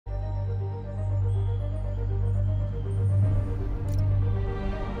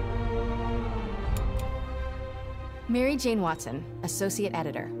Mary Jane Watson, Associate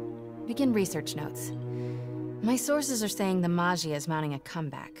Editor. Begin research notes. My sources are saying the Magia is mounting a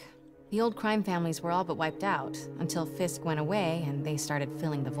comeback. The old crime families were all but wiped out, until Fisk went away and they started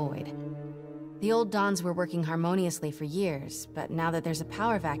filling the void. The old Dons were working harmoniously for years, but now that there's a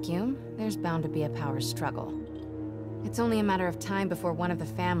power vacuum, there's bound to be a power struggle. It's only a matter of time before one of the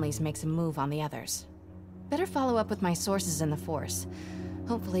families makes a move on the others. Better follow up with my sources in the Force.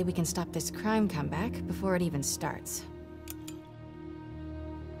 Hopefully we can stop this crime comeback before it even starts.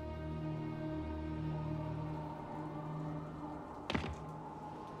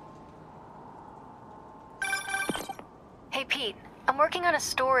 Hey Pete, I'm working on a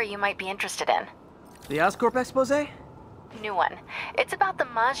story you might be interested in. The Oscorp expose? New one. It's about the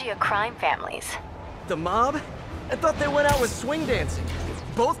Magia crime families. The mob? I thought they went out with swing dancing.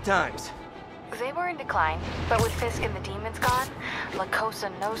 Both times. They were in decline, but with Fisk and the demons gone, La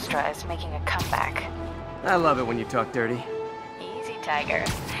Cosa Nostra is making a comeback. I love it when you talk dirty. Easy, Tiger.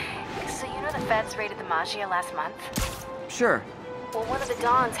 So you know the feds raided the Magia last month? Sure. Well, one of the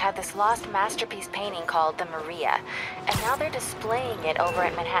Dons had this lost masterpiece painting called the Maria, and now they're displaying it over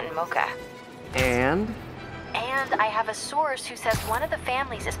at Manhattan Mocha. And? And I have a source who says one of the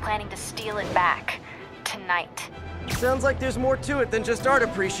families is planning to steal it back. Tonight. Sounds like there's more to it than just art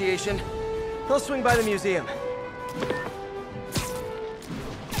appreciation. I'll swing by the museum.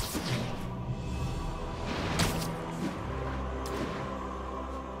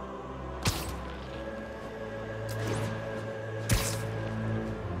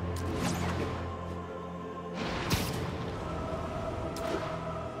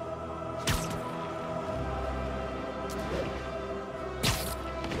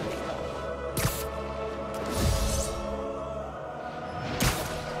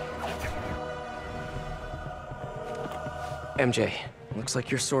 MJ, looks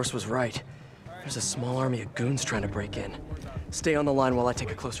like your source was right. There's a small army of goons trying to break in. Stay on the line while I take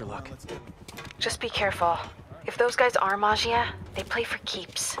a closer look. Just be careful. If those guys are Magia, they play for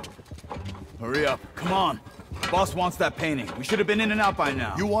keeps. Hurry up, come on. Boss wants that painting. We should have been in and out by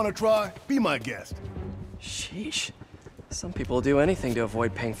now. You want to try? Be my guest. Sheesh. Some people do anything to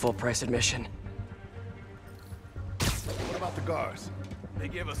avoid paying full price admission. What about the guards? They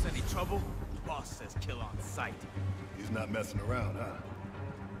give us any trouble? Boss says kill on sight. He's not messing around, huh?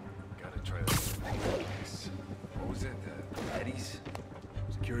 Gotta try to... What was it? Eddie's?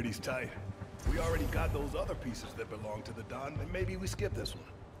 Security's tight. We already got those other pieces that belong to the Don, and maybe we skip this one.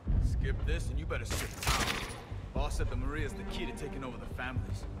 Skip this and you better skip town. Boss said the Maria's the key to taking over the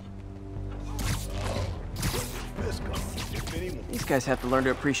families. This comes, if anyone. These guys have to learn to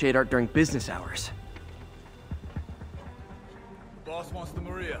appreciate art during business hours. Boss wants the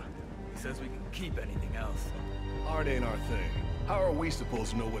Maria. He says we can keep anything else. Art ain't our thing. How are we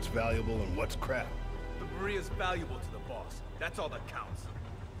supposed to know what's valuable and what's crap? The Maria's valuable to the boss. That's all that counts.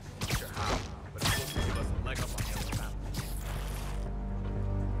 Not sure how, but it's supposed to give us a leg up on the other families.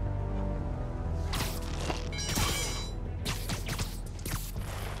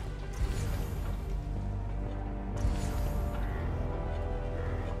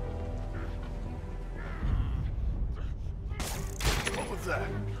 What was that?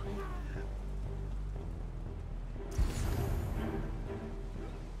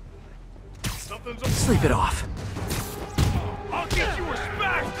 Sleep it off. I'll get you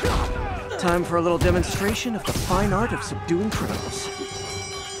respect! Time for a little demonstration of the fine art of subduing criminals.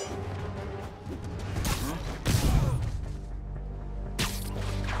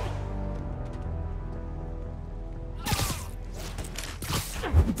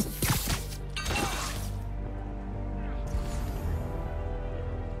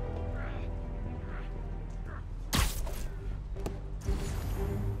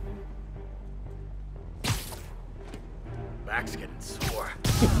 Back's getting sore.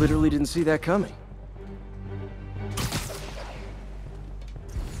 Literally didn't see that coming.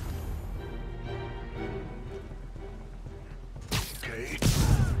 Okay.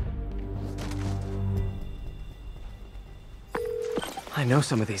 I know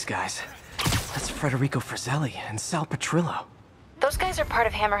some of these guys. That's Federico Fratelli and Sal Petrillo. Those guys are part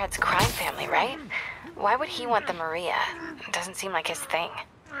of Hammerhead's crime family, right? Why would he want the Maria? It doesn't seem like his thing.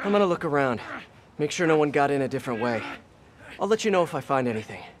 I'm gonna look around. Make sure no one got in a different way. I'll let you know if I find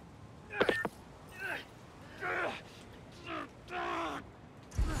anything.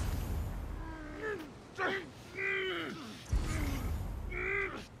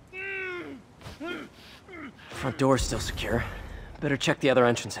 Front door's still secure. Better check the other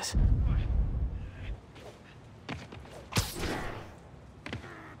entrances.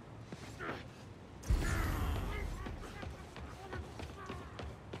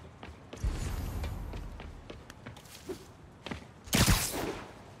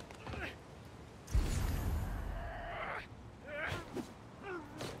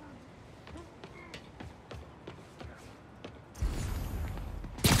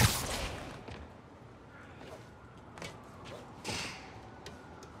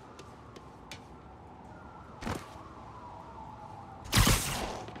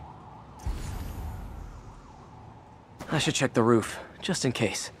 I should check the roof, just in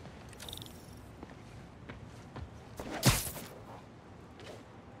case.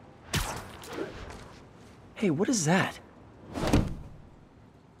 Hey, what is that?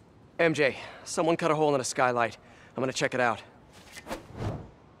 MJ, someone cut a hole in a skylight. I'm gonna check it out.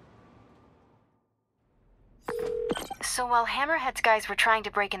 So while Hammerhead's guys were trying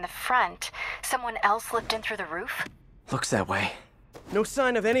to break in the front, someone else slipped in through the roof? Looks that way. No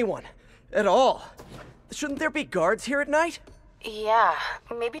sign of anyone. At all. Shouldn't there be guards here at night? Yeah,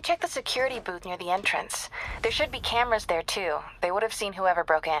 maybe check the security booth near the entrance. There should be cameras there too. They would have seen whoever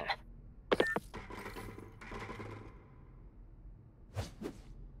broke in.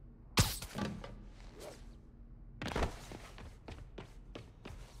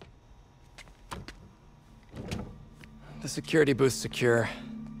 The security booth's secure.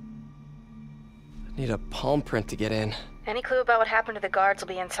 Need a palm print to get in. Any clue about what happened to the guards will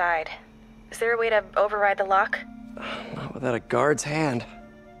be inside. Is there a way to override the lock? Not without a guard's hand.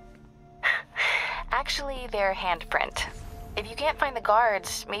 Actually, their handprint. If you can't find the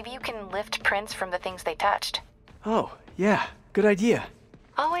guards, maybe you can lift prints from the things they touched. Oh, yeah, good idea.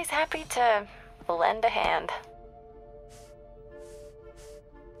 Always happy to lend a hand.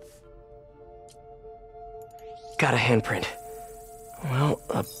 Got a handprint. Well,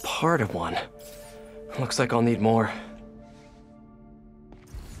 a part of one. Looks like I'll need more.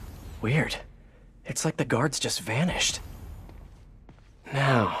 Weird. It's like the guards just vanished.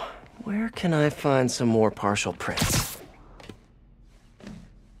 Now, where can I find some more partial prints?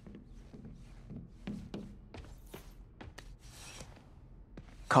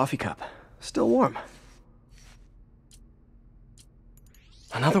 Coffee cup. Still warm.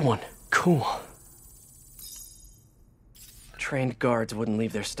 Another one. Cool. Trained guards wouldn't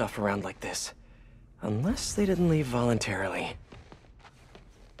leave their stuff around like this. Unless they didn't leave voluntarily.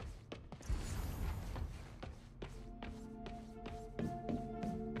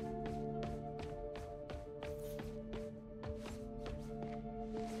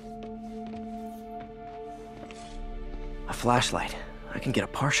 A flashlight. I can get a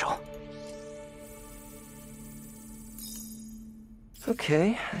partial.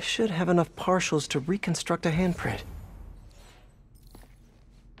 Okay, I should have enough partials to reconstruct a handprint.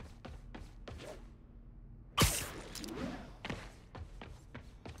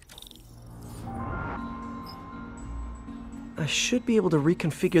 I should be able to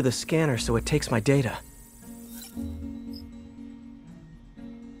reconfigure the scanner so it takes my data.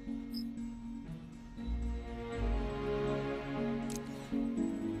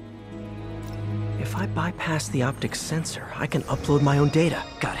 If I bypass the optic sensor, I can upload my own data.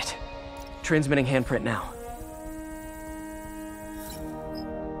 Got it. Transmitting handprint now.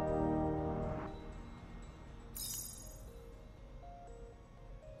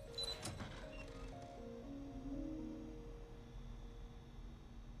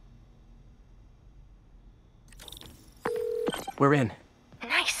 We're in.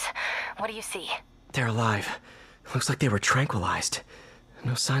 Nice. What do you see? They're alive. Looks like they were tranquilized.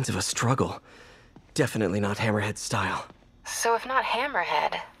 No signs of a struggle. Definitely not Hammerhead style. So if not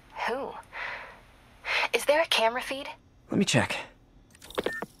Hammerhead, who? Is there a camera feed? Let me check.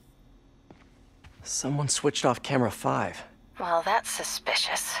 Someone switched off camera 5. Well, that's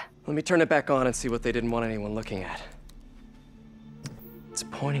suspicious. Let me turn it back on and see what they didn't want anyone looking at. It's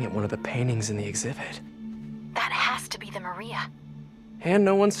pointing at one of the paintings in the exhibit. That has to be the Maria. And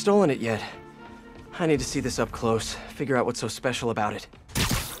no one's stolen it yet. I need to see this up close, figure out what's so special about it.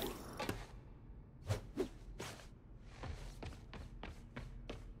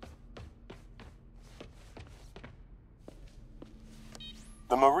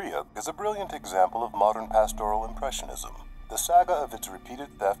 The Maria is a brilliant example of modern pastoral impressionism. The saga of its repeated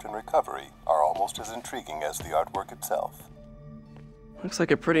theft and recovery are almost as intriguing as the artwork itself. Looks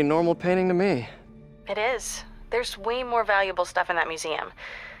like a pretty normal painting to me. It is. There's way more valuable stuff in that museum.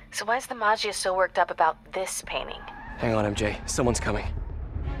 So why is the Maggia so worked up about this painting? Hang on, MJ. Someone's coming.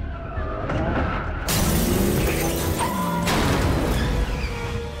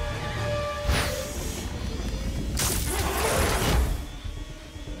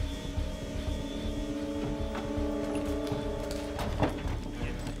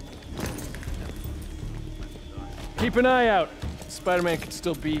 Keep an eye out. Spider-Man could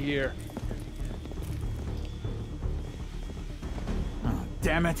still be here. Oh,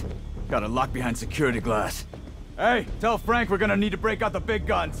 damn it. Got it locked behind security glass. Hey, tell Frank we're gonna need to break out the big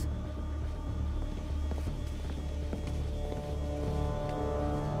guns.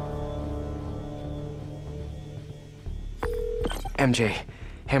 MJ,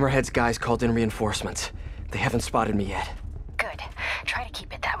 Hammerhead's guys called in reinforcements. They haven't spotted me yet. Good. Try to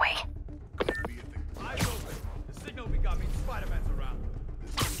keep it that way. Eyes open. The signal we got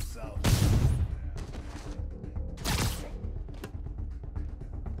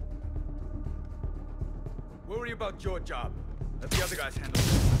about your job. Let the other guys handle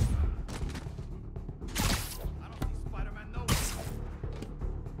this. I don't see Spider-Man nowhere.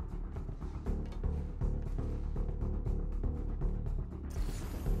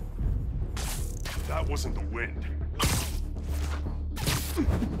 That wasn't the wind.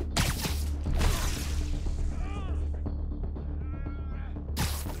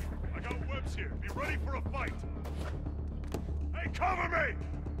 I got webs here. Be ready for a fight. Hey, cover me!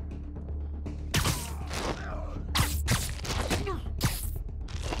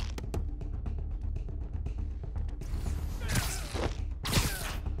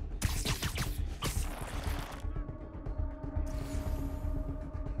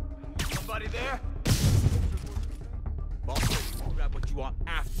 Somebody there? Boss, you grab what you want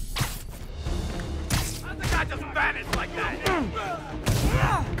after. How'd the guy just vanish like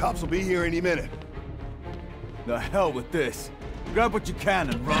that? Cops will be here any minute. The hell with this. Grab what you can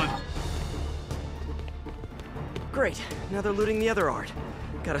and run. Great, now they're looting the other art.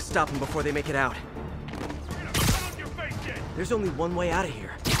 Gotta stop them before they make it out. There's only one way out of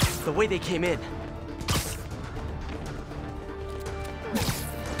here. The way they came in.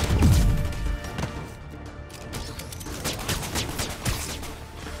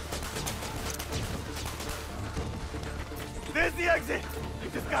 There's the exit! You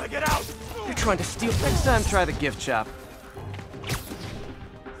just gotta get out! You're trying to steal. Next time, try the gift shop.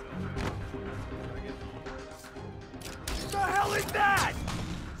 What the hell is that?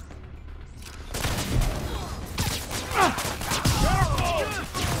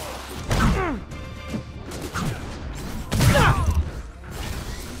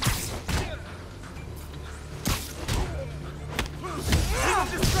 I'm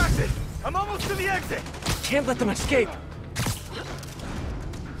distracted! I'm almost to the exit! Can't let them escape.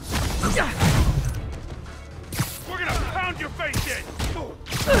 We're gonna pound your face in!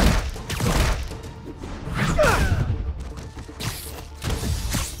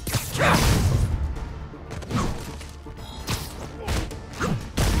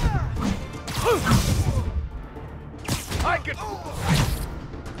 I can...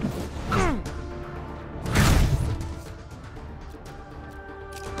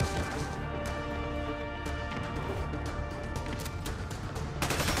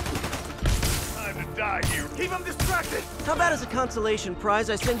 Time to die here. Keep him distracted! How about as a consolation prize,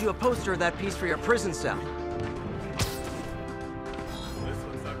 I send you a poster of that piece for your prison cell? This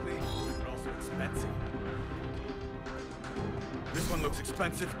looks ugly, but also expensive. This one looks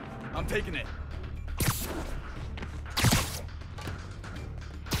expensive. I'm taking it.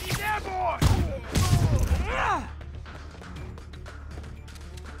 He's airborne!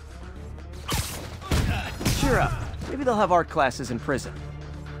 Cheer up. Maybe they'll have art classes in prison.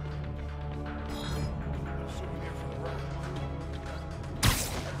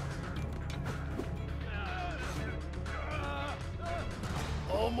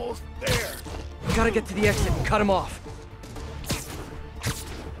 Almost there. Gotta get to the exit and cut him off.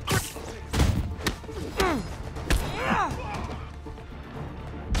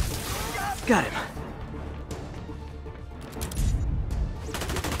 Got him.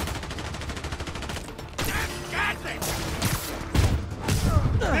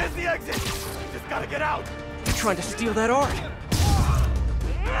 There's the exit! Just gotta get out! You're trying to steal that art.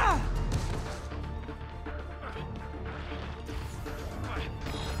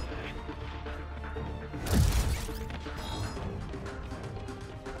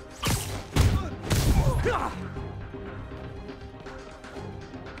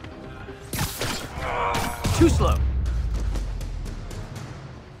 Too slow.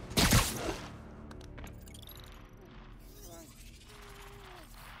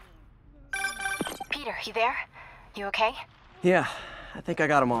 Peter, you there? You okay? Yeah, I think I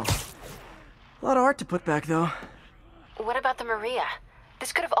got them all. A lot of art to put back, though. What about the Maria?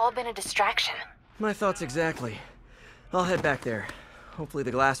 This could have all been a distraction. My thoughts exactly. I'll head back there. Hopefully the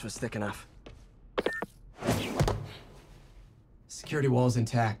glass was thick enough. Security wall's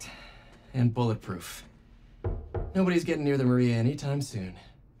intact. And bulletproof. Nobody's getting near the Maria anytime soon.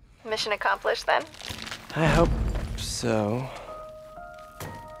 Mission accomplished, then? I hope so.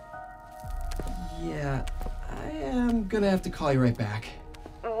 Yeah, I am gonna have to call you right back.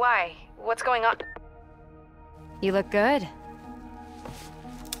 Why? What's going on? You look good.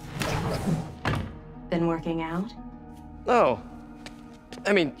 Been working out? Oh.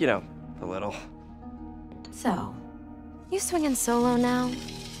 I mean, you know, a little. So, you swinging solo now?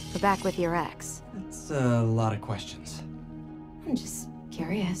 Or back with your ex? That's a lot of questions. I'm just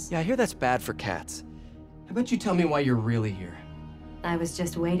curious. Yeah, I hear that's bad for cats. How about you tell me why you're really here? I was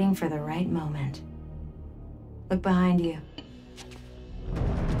just waiting for the right moment. Look behind you.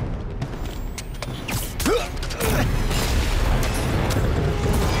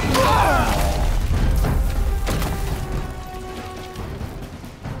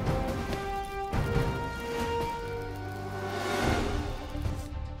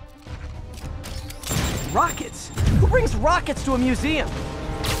 rockets to a museum.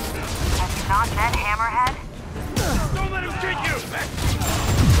 Have you not met Hammerhead? Don't let him get you!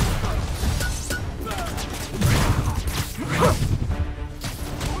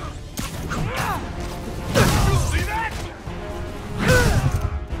 You see that?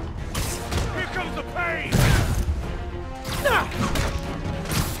 Here comes the pain!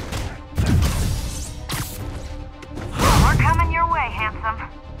 We're coming your way, handsome.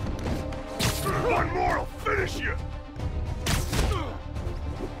 One more will finish you!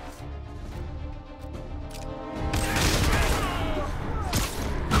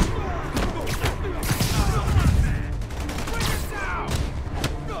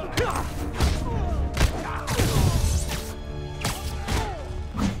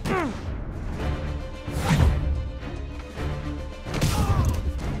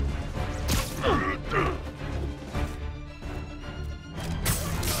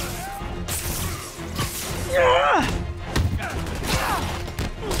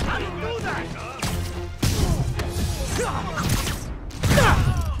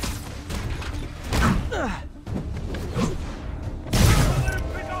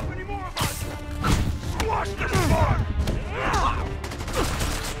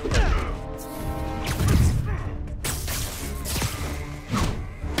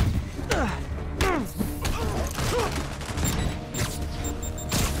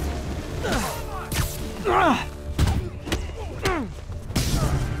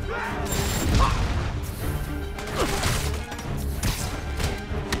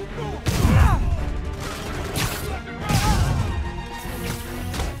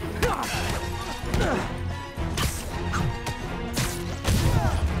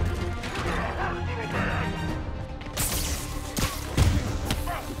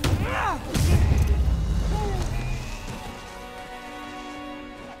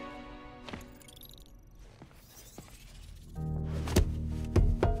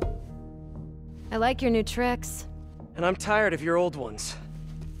 I like your new tricks. And I'm tired of your old ones.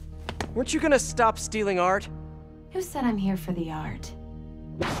 Weren't you gonna stop stealing art? Who said I'm here for the art?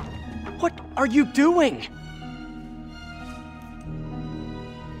 What are you doing?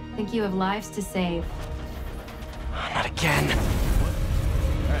 Think you have lives to save. Not again.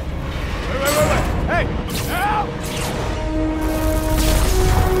 Wait! Hey! Help!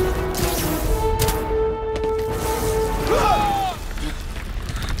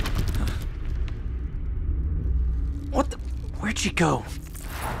 What the? Where'd she go?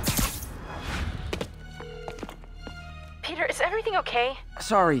 Peter, is everything okay?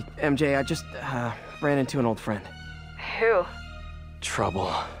 Sorry, MJ, I just, ran into an old friend. Who?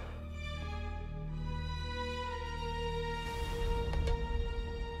 Trouble.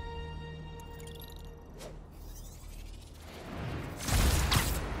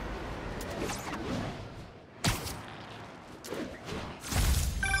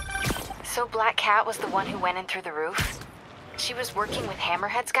 So Black Cat was the one who went in through the roof? She was working with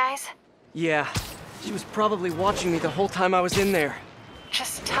Hammerhead's guys? Yeah, she was probably watching me the whole time I was in there.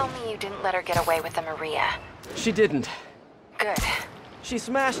 Just tell me you didn't let her get away with the Maria. She didn't. Good. She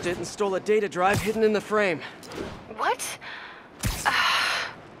smashed it and stole a data drive hidden in the frame. What?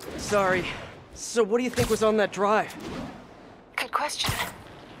 Sorry. So what do you think was on that drive? Good question.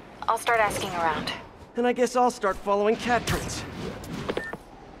 I'll start asking around. And I guess I'll start following cat prints.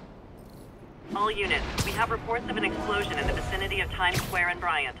 All units, we have reports of an explosion in the vicinity of Times Square and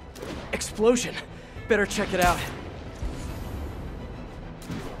Bryant. Explosion. Better check it out.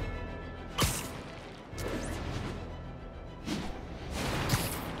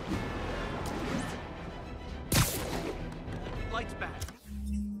 Lights back.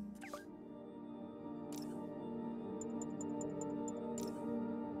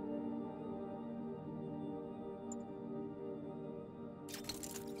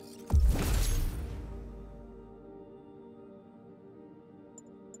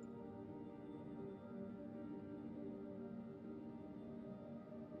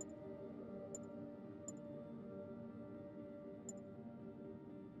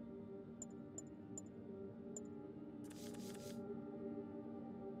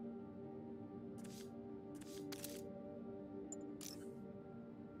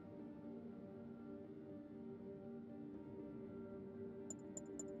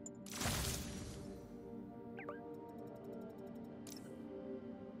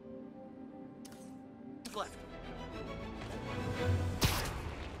 Left.